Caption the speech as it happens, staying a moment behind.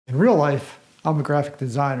In real life, I'm a graphic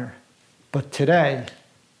designer, but today,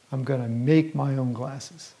 I'm gonna make my own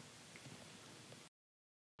glasses.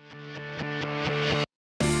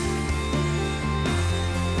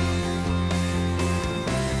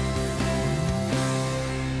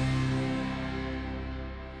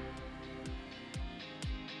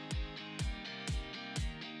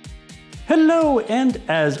 Hello, and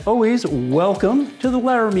as always, welcome to the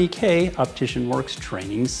Laramy-K Optician Works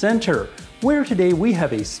Training Center, where today we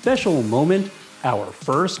have a special moment, our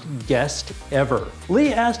first guest ever.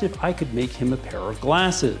 Lee asked if I could make him a pair of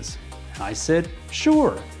glasses. I said,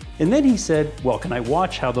 sure. And then he said, well, can I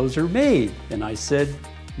watch how those are made? And I said,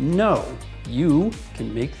 no, you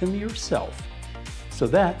can make them yourself. So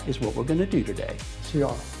that is what we're gonna do today.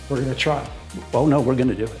 So we're gonna try. Well, no, we're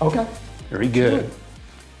gonna do it. Okay. Very good.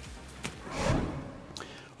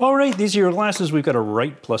 All right, these are your glasses. We've got a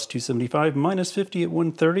right plus 275, minus 50 at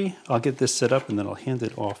 130. I'll get this set up and then I'll hand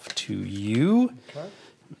it off to you. Okay.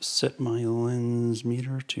 Set my lens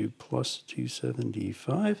meter to plus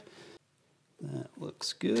 275. That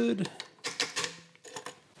looks good.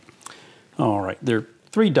 All right, there are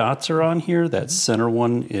 3 dots are on here. That center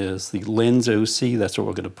one is the lens OC. That's what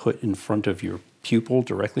we're gonna put in front of your pupil,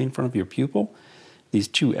 directly in front of your pupil. These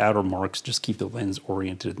 2 outer marks just keep the lens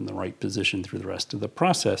oriented in the right position through the rest of the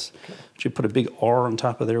process. Okay. You put a big R on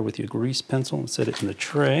top of there with your grease pencil and set it in the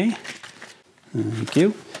tray. Thank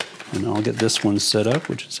you. And I'll get this one set up,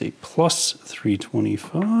 which is a plus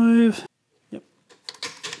 325. Yep.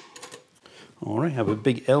 All right, have a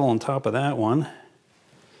big L on top of that one.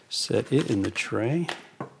 Set it in the tray.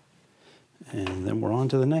 And then we're on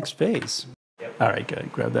to the next phase. Yep. All right,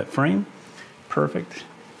 good. Grab that frame. Perfect.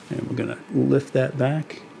 And we're gonna lift that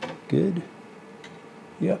back. Good.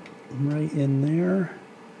 Yep, right in there.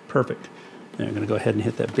 Perfect. And I'm gonna go ahead and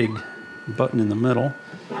hit that big button in the middle.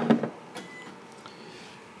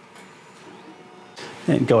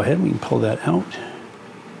 And go ahead, we can pull that out.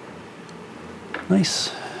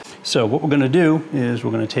 Nice. So what we're gonna do is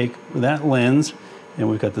we're gonna take that lens, and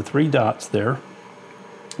we've got the 3 dots there.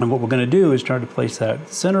 And what we're gonna do is try to place that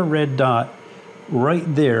center red dot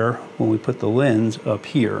right there when we put the lens up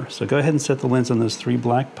here. So go ahead and set the lens on those 3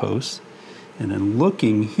 black posts, and then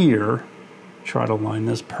looking here, try to line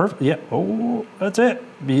this perfect. Yep, oh, that's it,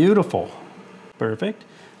 beautiful. Perfect.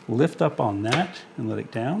 Lift up on that and let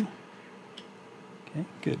it down. Okay,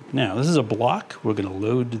 good. Now this is a block. We're gonna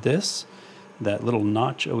load this. That little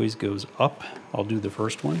notch always goes up. I'll do the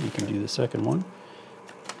first one, you can do the second one.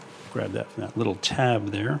 Grab that from that little tab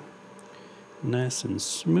there. Nice and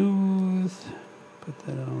smooth. Put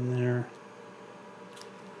that on there,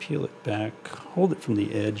 peel it back, hold it from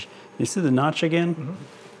the edge. You see the notch again?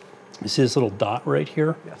 Mm-hmm. You see this little dot right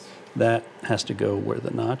here? Yes. That has to go where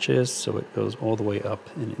the notch is, so it goes all the way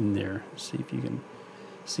up and in there. See if you can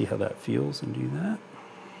see how that feels and do that.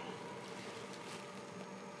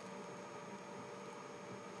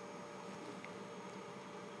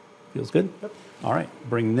 Feels good? Yep. All right,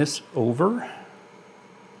 bring this over.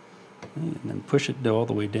 And then push it all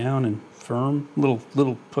the way down and firm,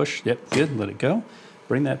 little push, yep, good, let it go.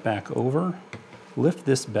 Bring that back over, lift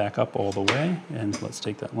this back up all the way, and let's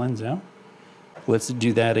take that lens out. Let's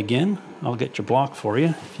do that again. I'll get your block for you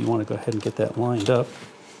if you want to go ahead and get that lined up.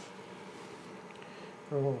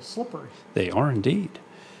 They're a little slippery. They are indeed.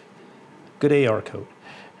 Good AR coat.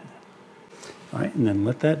 All right, and then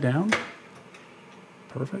let that down.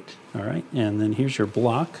 Perfect, all right, and then here's your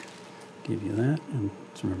block. Give you that, and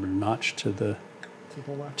remember notch to the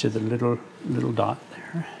little dot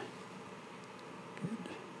there. Good.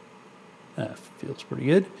 That feels pretty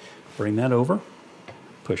good. Bring that over,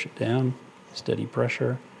 push it down, steady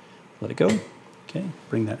pressure, let it go. Okay,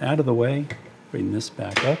 bring that out of the way, bring this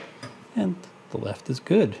back up, and the left is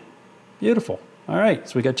good. Beautiful. All right,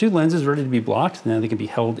 so we got 2 lenses ready to be blocked. Now they can be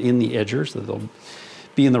held in the edger so that they'll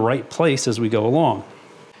be in the right place as we go along.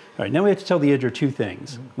 All right, now we have to tell the edger 2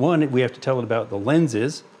 things. Mm-hmm. One, we have to tell it about the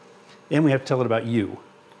lenses, and we have to tell it about you.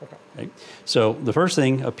 Okay. Right? So the first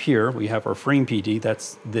thing up here, we have our frame PD,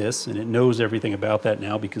 that's this, and it knows everything about that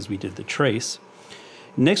now because we did the trace.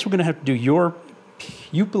 Next, we're gonna have to do your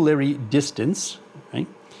pupillary distance, right?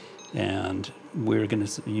 And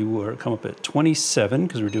you are come up at 27,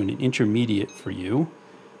 because we're doing an intermediate for you.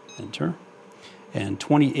 Enter. And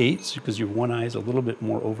 28, because your one eye is a little bit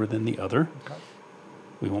more over than the other. Okay.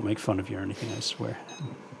 We won't make fun of you or anything, I swear.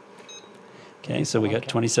 Okay, so we got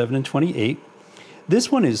 27 and 28.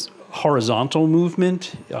 This one is horizontal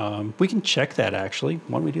movement. We can check that actually.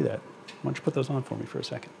 Why don't we do that? Why don't you put those on for me for a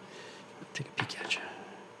second? Take a peek at you.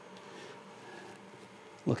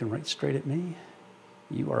 Looking right straight at me.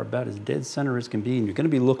 you are about as dead center as can be, and you're going to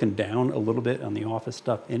be looking down a little bit on the office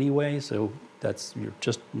stuff anyway, so you're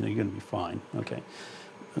going to be fine. Okay,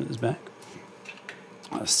 put this back.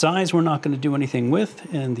 Size we're not going to do anything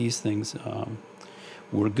with, and these things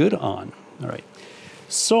we're good on. All right.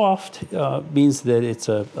 Soft means that it's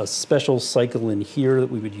a special cycle in here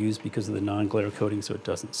that we would use because of the non-glare coating so it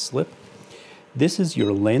doesn't slip. This is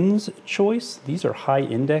your lens choice. These are high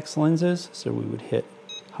index lenses, so we would hit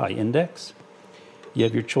high index. You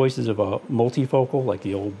have your choices of a multifocal, like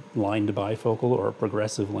the old line to bifocal, or a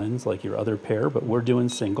progressive lens, like your other pair, but we're doing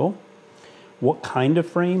single. What kind of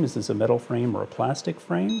frame? Is this a metal frame or a plastic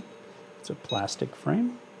frame? It's a plastic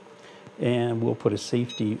frame. And we'll put a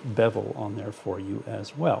safety bevel on there for you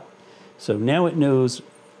as well. So now it knows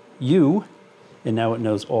you, and now it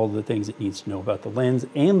knows all the things it needs to know about the lens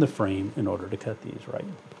and the frame in order to cut these, right?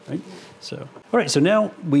 So, all right, so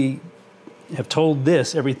now we have told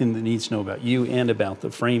this everything that it needs to know about you and about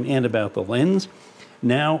the frame and about the lens.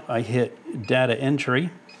 Now I hit data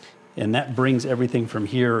entry, and that brings everything from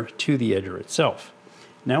here to the edger itself.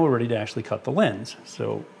 Now we're ready to actually cut the lens.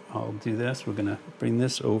 So I'll do this. We're gonna bring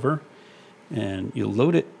this over, and you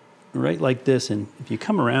load it right like this. And if you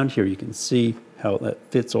come around here, you can see how that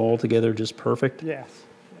fits all together just perfect. Yes.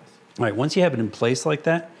 All right, once you have it in place like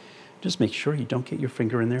that, just make sure you don't get your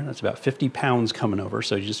finger in there. That's about 50 pounds coming over.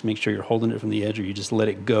 So you just make sure you're holding it from the edge, or you just let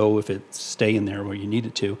it go if it's staying there where you need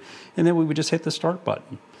it to. And then we would just hit the start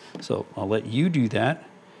button. So I'll let you do that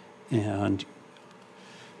and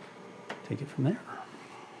take it from there.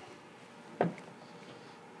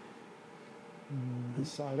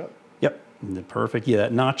 This side up. Yep, perfect. Yeah,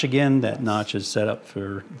 that notch again, that notch is set up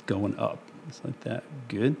for going up. Just like that,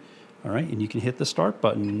 good. All right, and you can hit the start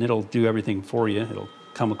button and it'll do everything for you. It'll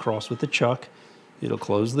come across with the chuck, it'll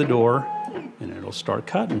close the door, and it'll start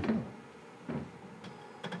cutting.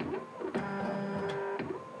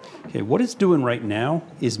 Okay, what it's doing right now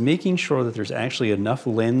is making sure that there's actually enough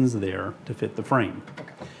lens there to fit the frame.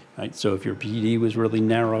 Okay. Right, so if your PD was really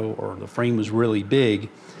narrow or the frame was really big,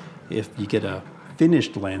 if you get a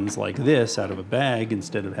finished lens like this out of a bag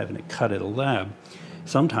instead of having it cut at a lab,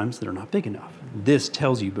 sometimes they're not big enough. This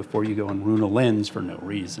tells you before you go and ruin a lens for no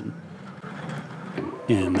reason.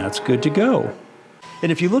 And that's good to go.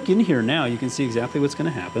 And if you look in here now, you can see exactly what's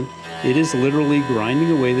going to happen. It is literally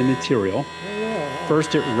grinding away the material.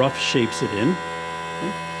 First, it rough shapes it in.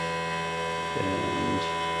 And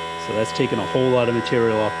so that's taken a whole lot of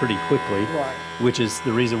material off pretty quickly, which is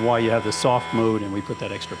the reason why you have the soft mode and we put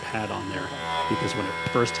that extra pad on there. Because when it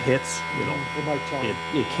first hits,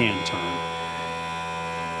 it can turn.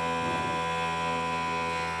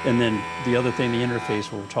 And then the other thing, the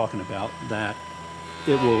interface we're talking about, that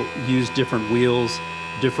it will use different wheels,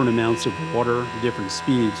 different amounts of water, different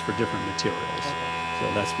speeds for different materials.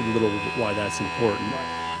 So that's a little bit why that's important.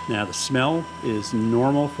 Now the smell is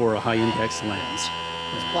normal for a high index lens.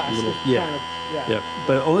 It's plastic. Yeah.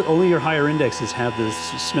 But only your higher indexes have this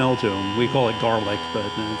smell to them. We call it garlic, but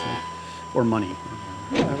or money.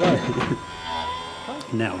 Yeah,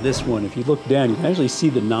 right. Now this one, if you look down, you can actually see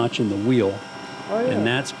the notch in the wheel. Oh, yeah. And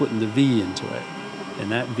that's putting the V into it.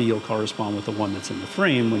 And that V will correspond with the one that's in the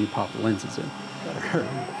frame when you pop the lenses in.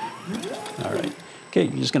 All right. Okay,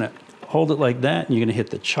 you're just going to hold it like that, and you're going to hit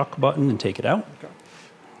the chuck button and take it out. Okay.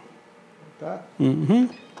 Like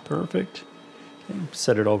that? Perfect. Okay,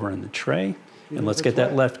 set it over in the tray. And let's get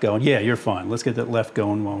that left going. Yeah, you're fine. Let's get that left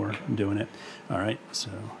going while we're doing it. All right, so.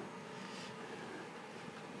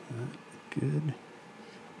 Good.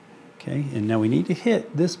 Okay, and now we need to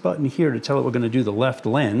hit this button here to tell it we're going to do the left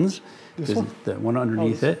lens. This one? The one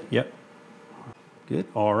underneath it. Yep. Good.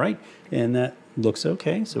 All right. And that looks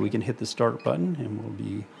okay. So we can hit the start button and we'll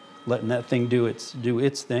be letting that thing do its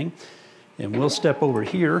thing. And we'll step over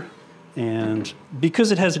here. And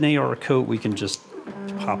because it has an AR coat, we can just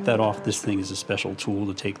pop that off. This thing is a special tool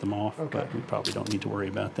to take them off. Okay. But we probably don't need to worry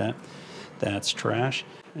about that. That's trash.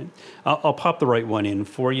 I'll pop the right one in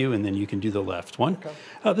for you, and then you can do the left one.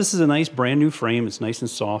 Okay. This is a nice brand new frame. It's nice and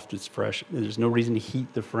soft. It's fresh. There's no reason to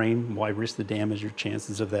heat the frame. Why risk the damage or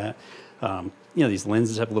chances of that? You know, these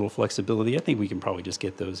lenses have a little flexibility. I think we can probably just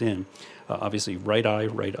get those in. Obviously, right eye,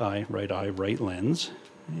 right eye, right eye, right lens.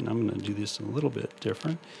 And I'm going to do this a little bit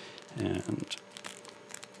different. And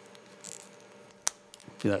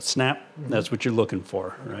see that snap? That's what you're looking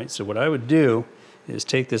for, right? So what I would do is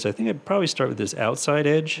take this, I think I'd probably start with this outside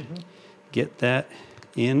edge, get that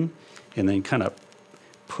in, and then kind of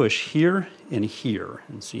push here and here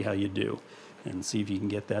and see how you do. And see if you can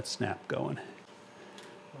get that snap going.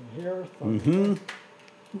 From here.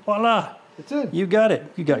 Voila! It's in. You got it.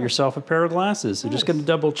 You got yourself a pair of glasses. So just going to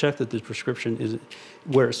double check that the prescription is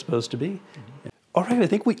where it's supposed to be. All right,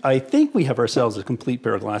 I think we have ourselves a complete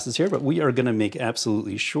pair of glasses here, but we are going to make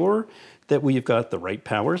absolutely sure that we've got the right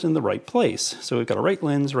powers in the right place. So we've got a right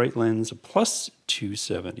lens, a plus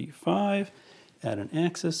 275 at an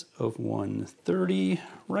axis of 130,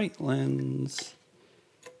 right lens.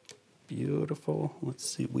 Beautiful. Let's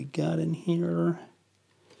see what we got in here.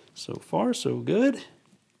 So far, so good.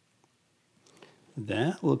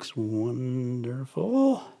 That looks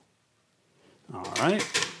wonderful. All right.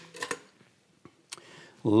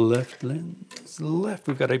 Left lens, left.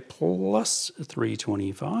 We've got a plus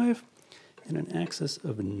 325 and an axis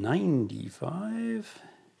of 95.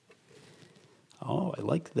 Oh, I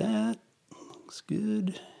like that. Looks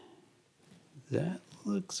good. That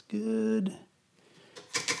looks good.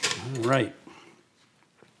 All right.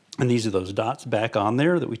 And these are those dots back on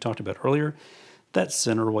there that we talked about earlier. That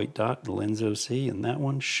center white dot, the lens OC, and that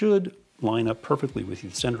one should line up perfectly with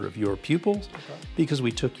the center of your pupils because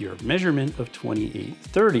we took your measurement of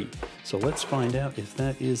 2830. So let's find out if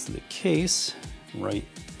that is the case. Right,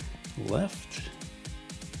 left,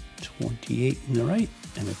 28 in the right,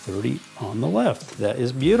 and a 30 on the left. That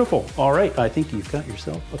is beautiful. All right, I think you've got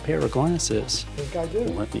yourself a pair of glasses. I think I do.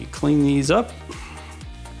 Let me clean these up,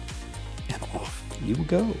 and off you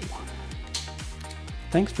go.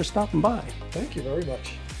 Thanks for stopping by. Thank you very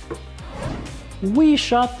much. We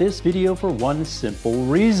shot this video for one simple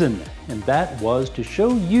reason, and that was to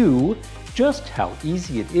show you just how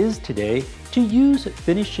easy it is today to use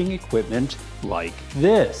finishing equipment like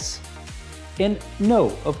this. And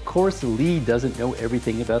no, of course Lee doesn't know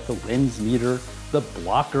everything about the lens meter, the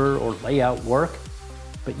blocker, or layout work.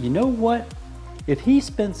 But you know what? If he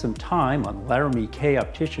spent some time on Laramy-K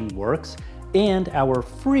Optician Works and our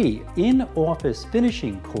free in-office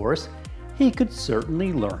finishing course, he could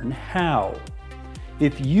certainly learn how.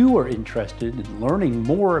 If you are interested in learning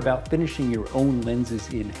more about finishing your own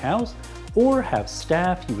lenses in-house or have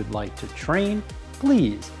staff you would like to train,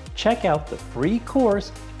 please check out the free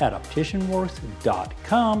course at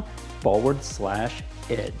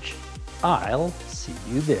opticianworks.com/edge. I'll see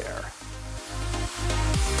you there.